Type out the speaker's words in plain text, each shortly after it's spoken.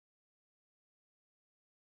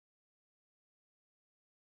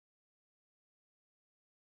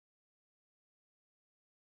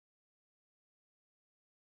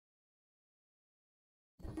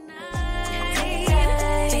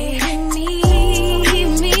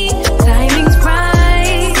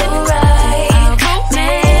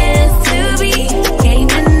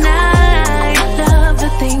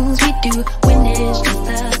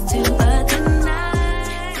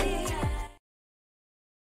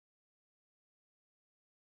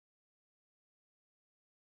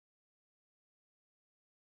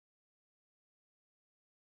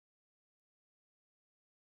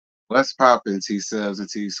What's poppin', T Subs and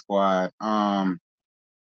T Squad?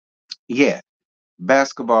 Yeah,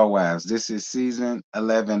 basketball wives. This is season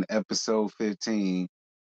 11, episode 15.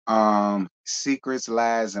 Secrets,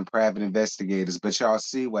 lies, and private investigators. But y'all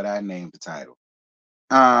see what I named the title.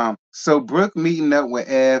 So Brooke meeting up with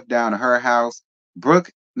Ev down at her house. Brooke,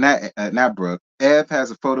 not Brooke. Ev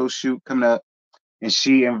has a photo shoot coming up, and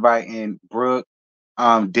she inviting Brooke,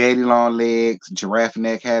 Daddy Long Legs, Giraffe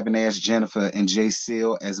Neck Having Ass Jennifer, and Jay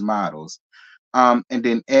Seal as models. And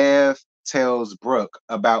then Ev tells Brooke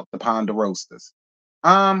about the Ponderostas.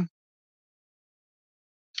 Um,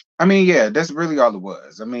 I mean, yeah, that's really all it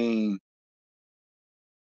was. I mean,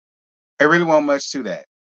 it really wasn't much to that.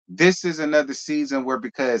 This is another season where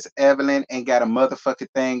because Evelyn ain't got a motherfucking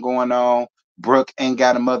thing going on, Brooke ain't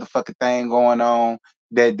got a motherfucking thing going on,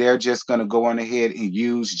 that they're just gonna go on ahead and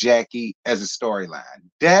use Jackie as a storyline.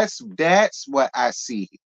 That's what I see.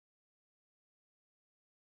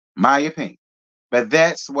 My opinion. But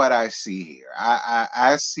that's what I see here.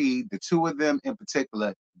 I see the two of them in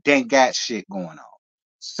particular, they ain't got shit going on.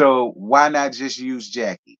 So why not just use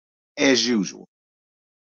Jackie as usual?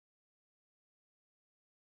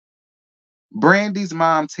 Brandy's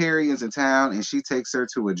mom Terry is in town and she takes her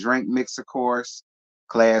to a drink mixer course,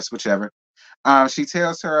 class, whichever. She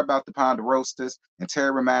tells her about the Ponderostas and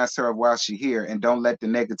Terry reminds her of why she's here and don't let the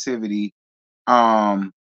negativity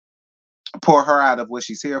um pour her out of what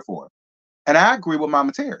she's here for. And I agree with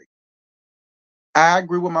Mama Terry. I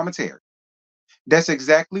agree with Mama Terry. That's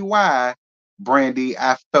exactly why, Brandy,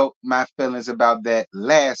 I felt my feelings about that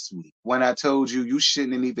last week when I told you you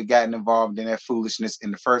shouldn't have even gotten involved in that foolishness in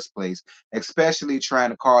the first place, especially trying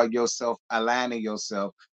to call yourself, aligning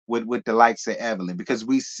yourself with the likes of Evelyn, because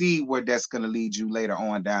we see where that's going to lead you later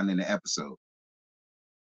on down in the episode.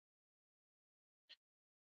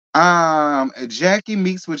 Jackie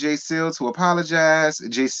meets with Jay Seal to apologize.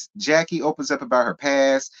 Jackie opens up about her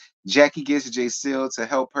past. Jackie gets Jay Seal to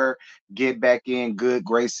help her get back in good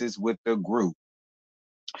graces with the group.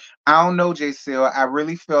 I don't know, Jay Seal. I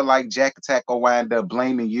really feel like JackAttack will wind up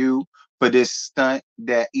blaming you for this stunt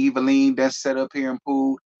that Eveline done set up here in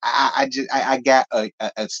Pool. I got I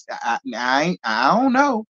don't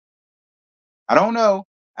know. I don't know.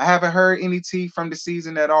 I haven't heard any tea from the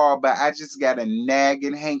season at all, but I just got a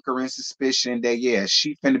nagging hankering suspicion that yeah,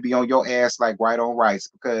 she finna be on your ass like white on rice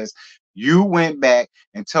because you went back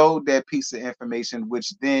and told that piece of information,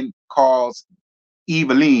 which then caused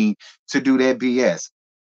Eveline to do that BS.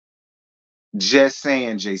 Just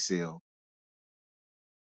saying, J Seal.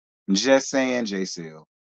 Just saying, J Seal.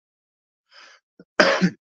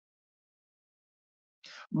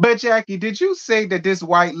 But Jackie, did you say that this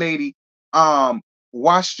white lady um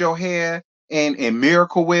washed your hair in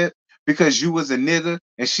Miracle Whip because you was a nigga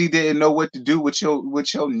and she didn't know what to do with your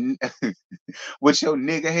nigga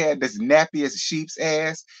hair that's nappy as a sheep's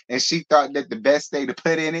ass, and she thought that the best thing to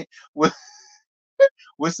put in it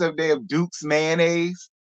was some damn Duke's mayonnaise?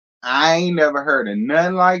 I ain't never heard of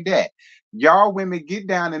nothing like that. Y'all women, get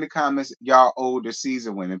down in the comments. Y'all older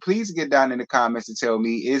seasoned women, please get down in the comments and tell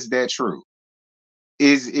me, is that true?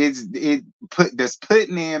 Is it put does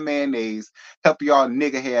putting in mayonnaise help y'all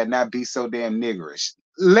nigga hair not be so damn niggerish?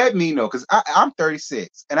 Let me know because I'm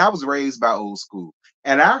 36 and I was raised by old school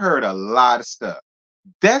and I heard a lot of stuff.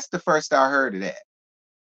 That's the first I heard of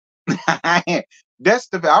that. That's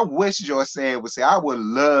the I wish Joy Sand would say. I would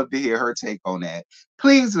love to hear her take on that.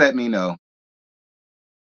 Please let me know.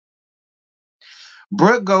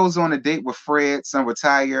 Brooke goes on a date with Fred, some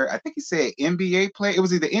retired, I think he said NBA player. It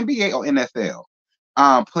was either NBA or NFL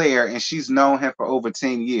player, and she's known him for over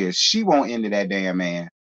 10 years. She won't into that damn man.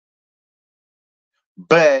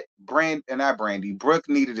 But not Brandy, Brooke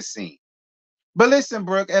needed a scene. But listen,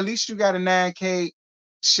 Brooke, at least you got a 9K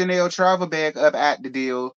Chanel travel bag up at the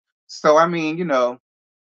deal. So I mean,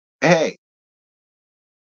 hey,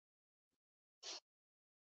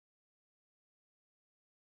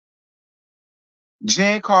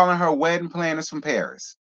 Jen calling her wedding planners from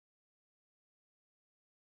Paris.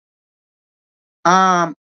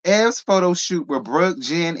 Um, Ev's photo shoot with Brooke,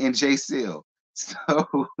 Jen, and Jay Seal.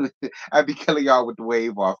 So I be killing y'all with the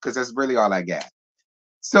wave off because that's really all I got.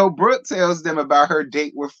 So Brooke tells them about her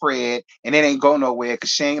date with Fred, and it ain't go nowhere because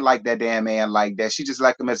she ain't like that damn man like that. She just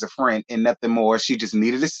liked him as a friend and nothing more. She just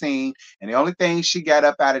needed a scene, and the only thing she got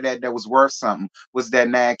up out of that was worth something was that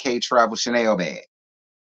 9K travel Chanel bag.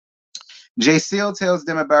 Jay Seal tells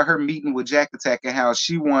them about her meeting with Jack Attack and how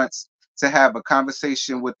she wants to have a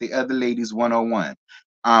conversation with the other ladies 101,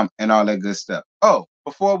 and all that good stuff. Oh,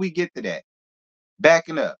 before we get to that,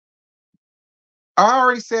 backing up. I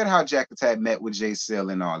already said how Jack Attack met with Jay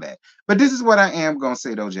Seal and all that. But this is what I am gonna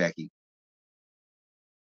say though, Jackie.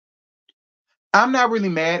 I'm not really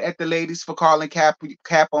mad at the ladies for calling cap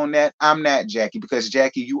on that. I'm not, Jackie, because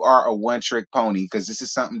Jackie, you are a one-trick pony, because this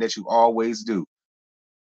is something that you always do.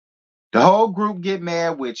 The whole group get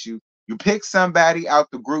mad with you. You pick somebody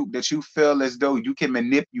out the group that you feel as though you can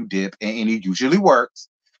manipulate, and it usually works,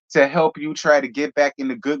 to help you try to get back in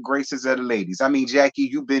the good graces of the ladies. I mean, Jackie,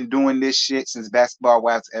 you've been doing this shit since Basketball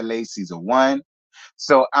Wives LA season 1.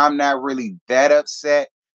 So I'm not really that upset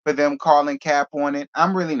for them calling cap on it.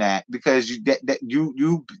 I'm really not, because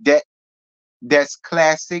that's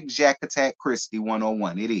classic JackAttack Christie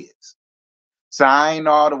 101. It is. So I ain't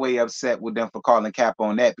all the way upset with them for calling cap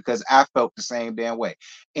on that, because I felt the same damn way.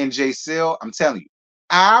 And J Seal, I'm telling you,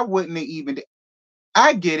 I wouldn't have even.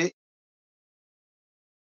 I get it.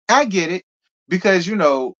 I get it, because you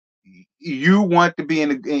want to be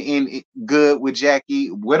in good with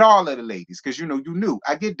Jackie, with all of the ladies, because you knew.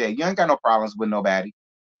 I get that. You ain't got no problems with nobody.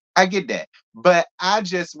 I get that. But I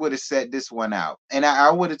just would have set this one out. And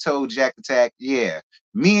I would have told Jack Attack, yeah,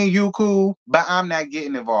 me and you cool, but I'm not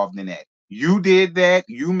getting involved in that. You did that.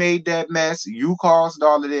 You made that mess. You caused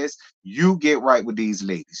all of this. You get right with these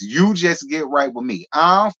ladies. You just get right with me.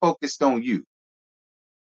 I'm focused on you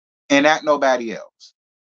and not nobody else.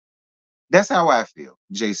 That's how I feel,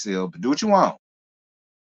 J Seal. But do what you want.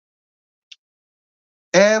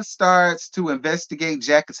 Ev starts to investigate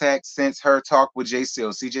Jack Attack since her talk with J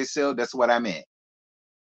Seal. See, J Seal, that's what I meant.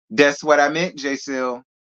 That's what I meant, J Seal.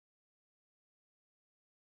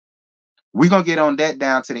 We're gonna get on that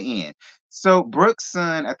down to the end. So Brooke's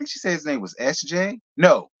son, I think she said his name was SJ.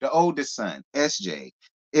 No, the oldest son, SJ,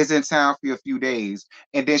 is in town for a few days.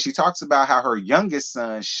 And then she talks about how her youngest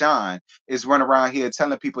son, Sean, is running around here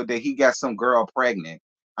telling people that he got some girl pregnant.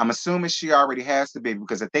 I'm assuming she already has the baby,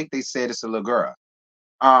 because I think they said it's a little girl.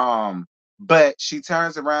 Um, but she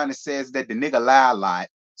turns around and says that the nigga lie a lot.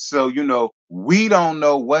 So, we don't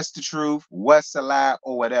know what's the truth, what's a lie,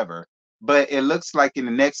 or whatever. But it looks like in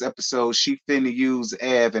the next episode, she finna use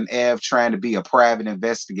Ev, and Ev trying to be a private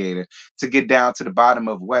investigator to get down to the bottom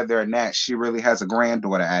of whether or not she really has a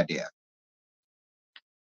granddaughter idea.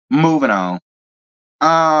 Moving on.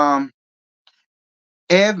 Um,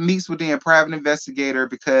 Ev meets with the private investigator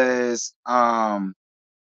because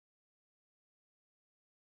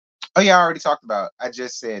oh yeah, I already talked about it. I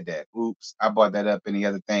just said that. Oops, I brought that up in the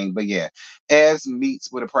other thing. But yeah, Ez meets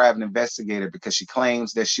with a private investigator because she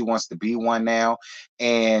claims that she wants to be one now,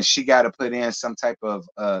 and she got to put in some type of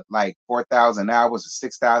like 4,000 hours or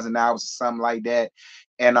 6,000 hours or something like that.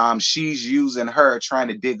 And she's using her trying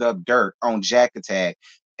to dig up dirt on Jack Attack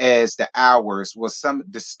as the hours was some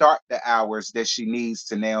to start the hours that she needs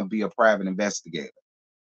to now be a private investigator.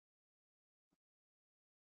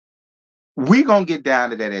 We gonna get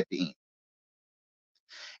down to that at the end.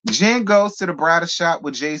 Jen goes to the bridal shop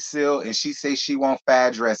with Jay Seal, and she says she want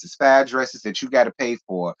 5 dresses that you got to pay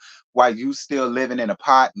for while you still live in an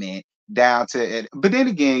apartment down to it. But then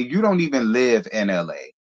again, you don't even live in LA,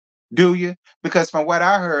 do you? Because from what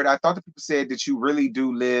I heard, I thought the people said that you really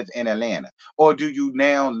do live in Atlanta, or do you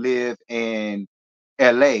now live in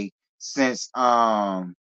LA since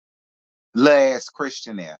last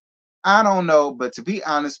Christian there? I don't know, but to be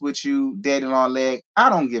honest with you, Daddy Long Leg, I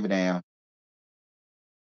don't give a damn.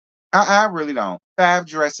 I really don't. 5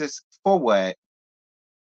 dresses for what?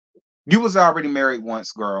 You was already married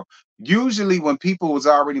once, girl. Usually when people was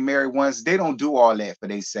already married once, they don't do all that for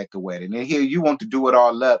their second wedding. And here you want to do it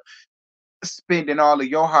all up, spending all of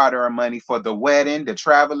your hard-earned money for the wedding, the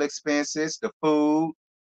travel expenses, the food,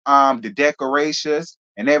 the decorations,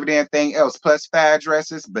 and every damn thing else, plus 5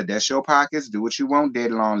 dresses. But that's your pockets. Do what you want,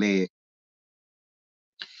 dead long leg.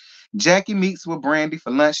 Jackie meets with Brandy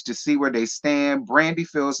for lunch to see where they stand. Brandy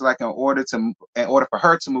feels like in order for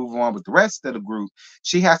her to move on with the rest of the group,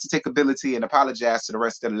 she has to take ability and apologize to the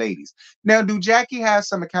rest of the ladies. Now, do Jackie have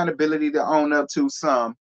some accountability to own up to?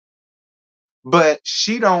 Some, but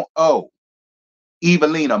she don't owe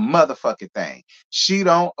Evelyn a motherfucking thing. She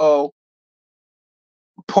don't owe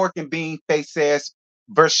pork and bean face ass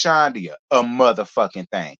Vershandia a motherfucking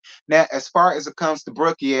thing. Now, as far as it comes to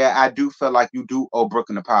Brooke, yeah, I do feel like you do owe Brooke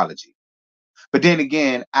an apology. But then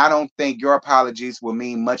again, I don't think your apologies will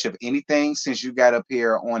mean much of anything, since you got up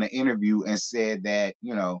here on an interview and said that,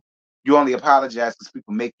 you only apologize because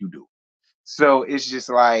people make you do. So it's just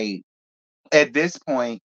like, at this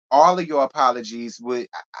point, all of your apologies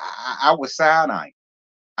I would sign on you,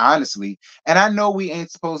 honestly. And I know we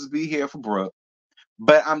ain't supposed to be here for Brooke,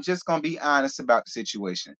 but I'm just gonna be honest about the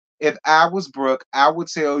situation. If I was Brooke, I would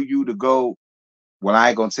tell you to go. Well, I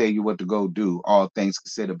ain't gonna tell you what to go do, all things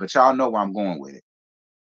considered, but y'all know where I'm going with it.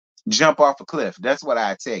 Jump off a cliff. That's what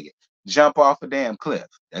I tell you. Jump off a damn cliff.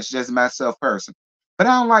 That's just myself person. But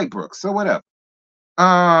I don't like Brooke, so whatever.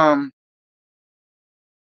 Um,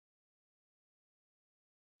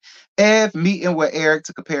 Ev meeting with Eric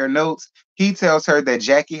to compare notes. He tells her that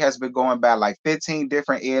Jackie has been going by like 15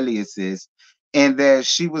 different aliases and that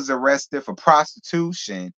she was arrested for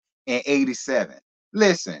prostitution in 87.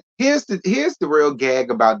 Listen, here's the real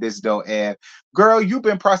gag about this though, Ev. Girl, you've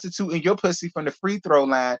been prostituting your pussy from the free throw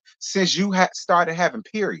line since you started having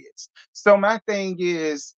periods. So my thing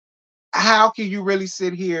is, how can you really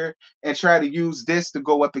sit here and try to use this to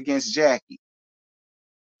go up against Jackie?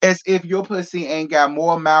 As if your pussy ain't got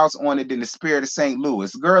more miles on it than the spirit of St.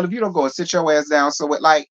 Louis. Girl, if you don't go and sit your ass down, so it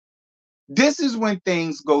like this is when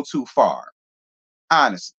things go too far.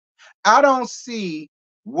 Honestly. I don't see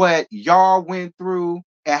what y'all went through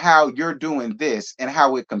and how you're doing this and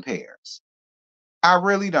how it compares. I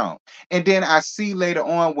really don't. And then I see later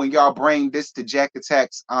on when y'all bring this to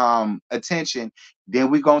JackAttack's attention, then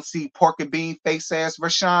we gonna see pork and bean face ass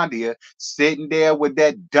Rashandia sitting there with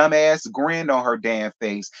that dumbass grin on her damn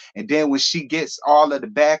face. And then when she gets all of the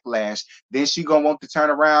backlash, then she gonna want to turn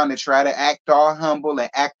around and try to act all humble and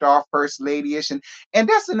act all first ladyish. And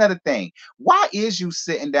that's another thing. Why is you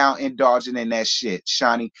sitting down indulging in that shit,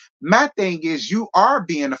 Shawnee? My thing is, you are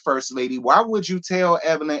being the first lady. Why would you tell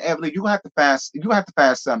Evelyn, you have to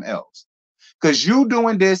find something else? Because you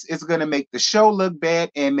doing this is gonna make the show look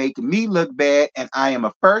bad and make me look bad. And I am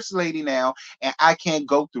a first lady now, and I can't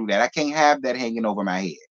go through that. I can't have that hanging over my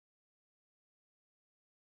head.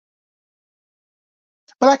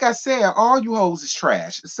 But like I said, all you hoes is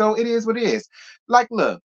trash. So it is what it is. Like,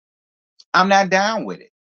 look, I'm not down with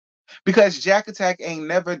it. Because Jack Attack ain't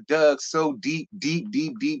never dug so deep, deep,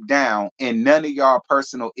 deep, deep down in none of y'all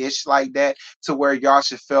personal ish like that to where y'all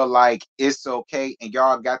should feel like it's okay and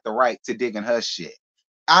y'all got the right to dig in her shit.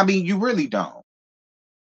 I mean, you really don't.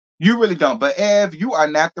 You really don't. But Ev, you are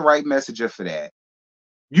not the right messenger for that.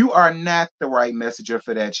 You are not the right messenger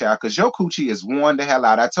for that, child, because your coochie is worn the hell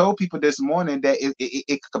out. I told people this morning that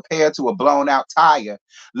it compared to a blown out tire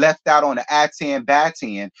left out on the I-10 by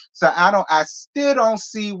 10. So I still don't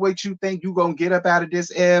see what you think you gonna get up out of this,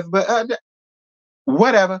 Ev. But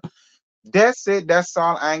whatever. That's it. That's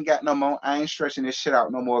all. I ain't got no more. I ain't stretching this shit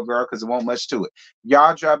out no more, girl, because it won't much to it.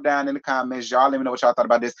 Y'all drop down in the comments. Y'all let me know what y'all thought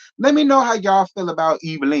about this. Let me know how y'all feel about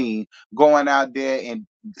Evelyn going out there and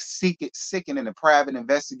sickening a private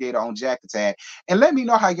investigator on Jack Attack. And let me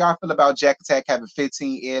know how y'all feel about Jack Attack having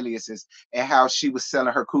 15 aliases and how she was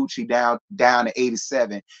selling her coochie down to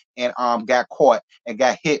 87 and got caught and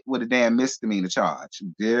got hit with a damn misdemeanor charge.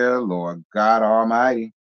 Dear Lord God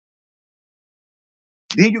Almighty.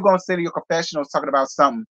 Then you're gonna say to your confessionals talking about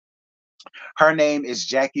something. Her name is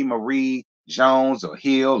Jackie Marie Jones or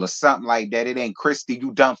Hill or something like that. It ain't Christie,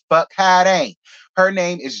 you dumb fuck. How it ain't? Her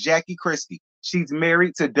name is Jackie Christie. She's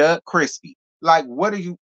married to Doug Christie. Like, what are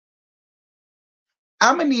you?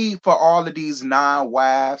 I'm gonna need for all of these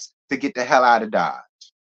non-wives to get the hell out of Dodge.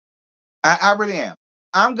 I really am.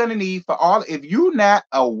 I'm gonna need for all if you're not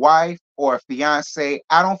a wife or a fiance,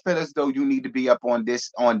 I don't feel as though you need to be up on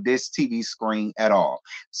this TV screen at all.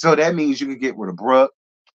 So that means you can get rid of Brooke,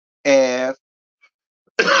 Ev,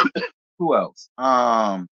 who else?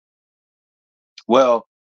 Well,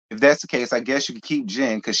 if that's the case, I guess you can keep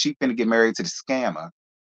Jen because she finna get married to the scammer.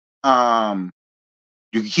 Um,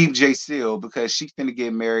 you can keep Jay Seal because she finna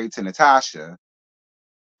get married to Natasha.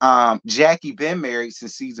 Jackie been married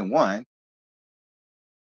since season 1.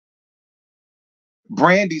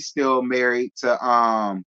 Brandy's still married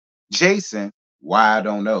to Jason. Why I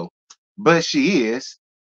don't know, but she is,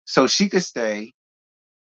 so she could stay.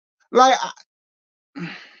 Like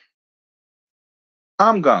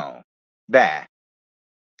I'm gone. Bye.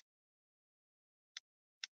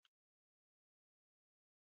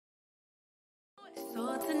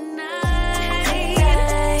 So tonight